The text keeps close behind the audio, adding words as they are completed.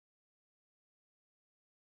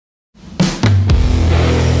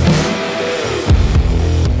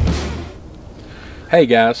Hey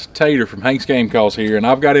guys, Tater from Hank's Game Calls here, and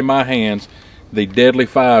I've got in my hands the Deadly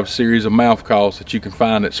 5 series of mouth calls that you can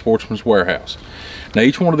find at Sportsman's Warehouse. Now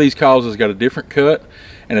each one of these calls has got a different cut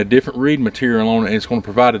and a different reed material on it, and it's going to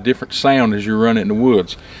provide a different sound as you run it in the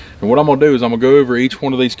woods. And what I'm going to do is I'm going to go over each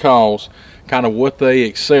one of these calls, kind of what they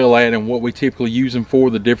excel at and what we typically use them for,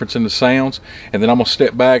 the difference in the sounds, and then I'm going to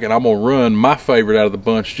step back and I'm going to run my favorite out of the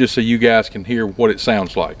bunch just so you guys can hear what it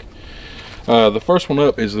sounds like. The first one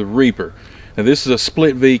up is the Reaper. Now this is a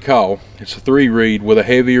split V call. It's a 3 reed with a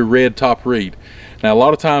heavier red top reed. Now a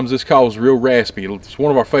lot of times this call is real raspy. It's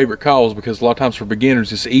one of our favorite calls because a lot of times for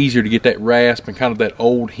beginners it's easier to get that rasp and kind of that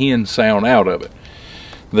old hen sound out of it.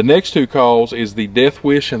 The next two calls is the Death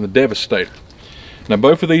Wish and the Devastator. Now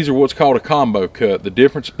both of these are what's called a combo cut. The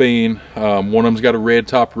difference being one of them's got a red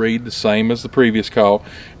top reed, the same as the previous call,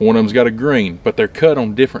 and one of them's got a green, but they're cut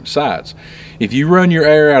on different sides. If you run your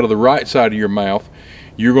air out of the right side of your mouth,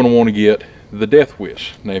 you're going to want to get the Death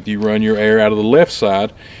Wish. Now if you run your air out of the left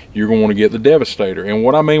side, you're going to want to get the Devastator. And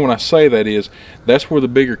what I mean when I say that is that's where the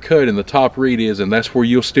bigger cut in the top reed is, and that's where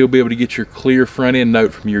you'll still be able to get your clear front end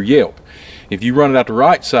note from your yelp. If you run it out the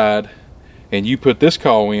right side and you put this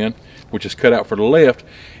call in, which is cut out for the left,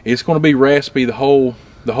 it's going to be raspy the whole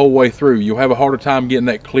way through. You'll have a harder time getting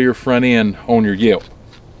that clear front end on your yelp.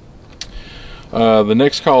 The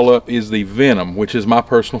next call up is the Venom, which is my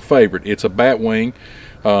personal favorite. It's a bat wing,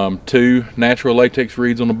 2 natural latex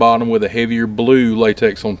reeds on the bottom with a heavier blue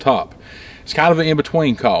latex on top. It's kind of an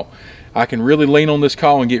in-between call. I can really lean on this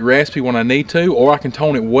call and get raspy when I need to, or I can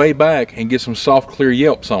tone it way back and get some soft clear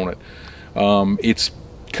yelps on it. It's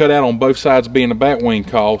cut out on both sides being a bat wing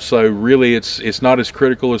call, so really it's not as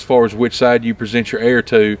critical as far as which side you present your air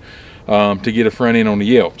to get a front end on the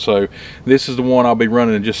yelp. So this is the one I'll be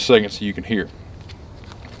running in just a second so you can hear.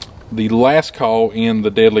 The last call in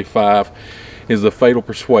the Deadly 5 is the Fatal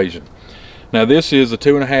Persuasion. Now this is a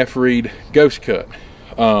 2.5 reed ghost cut.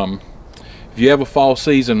 If you have a fall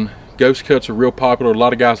season, ghost cuts are real popular. A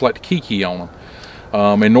lot of guys like to kiki on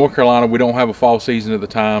them. In North Carolina we don't have a fall season at the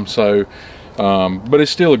time, so but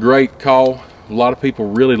it's still a great call. A lot of people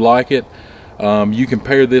really like it. You can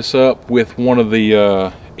pair this up with one of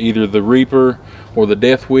the either the Reaper or the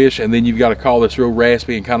Death Wish, and then you've got a call that's real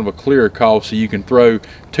raspy and kind of a clearer call, so you can throw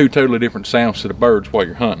 2 totally different sounds to the birds while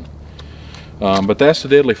you're hunting. But that's the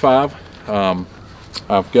Deadly 5.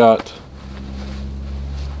 I've got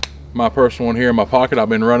my personal one here in my pocket. I've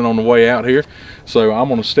been running on the way out here, so I'm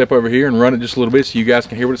going to step over here and run it just a little bit so you guys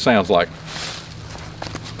can hear what it sounds like.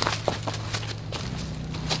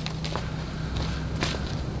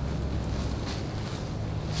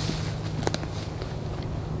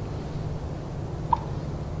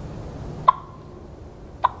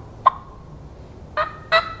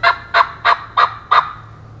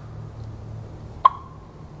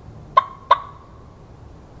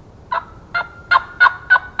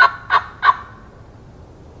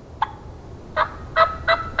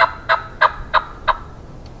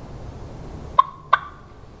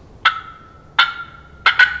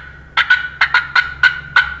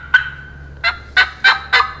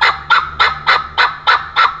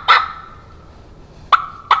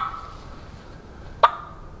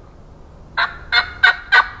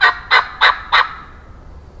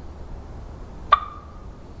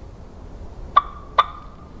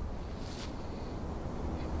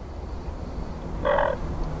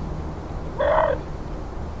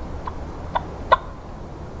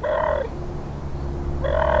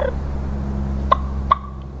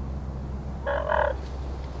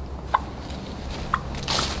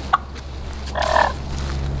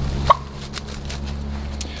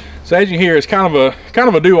 So as you hear, it's kind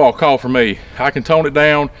of a do-all call for me. I can tone it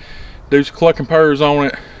down, do some cluck and purrs on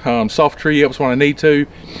it, soft tree yelps when I need to,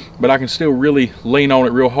 but I can still really lean on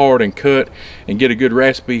it real hard and cut and get a good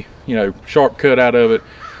raspy, sharp cut out of it,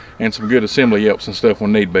 and some good assembly yelps and stuff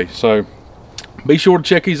when need be. So be sure to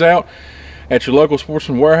check these out at your local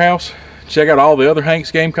Sportsman Warehouse. Check out all the other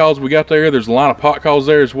Hank's Game Calls we got there. There's a line of pot calls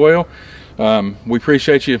there as well. We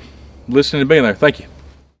appreciate you listening and being there. Thank you.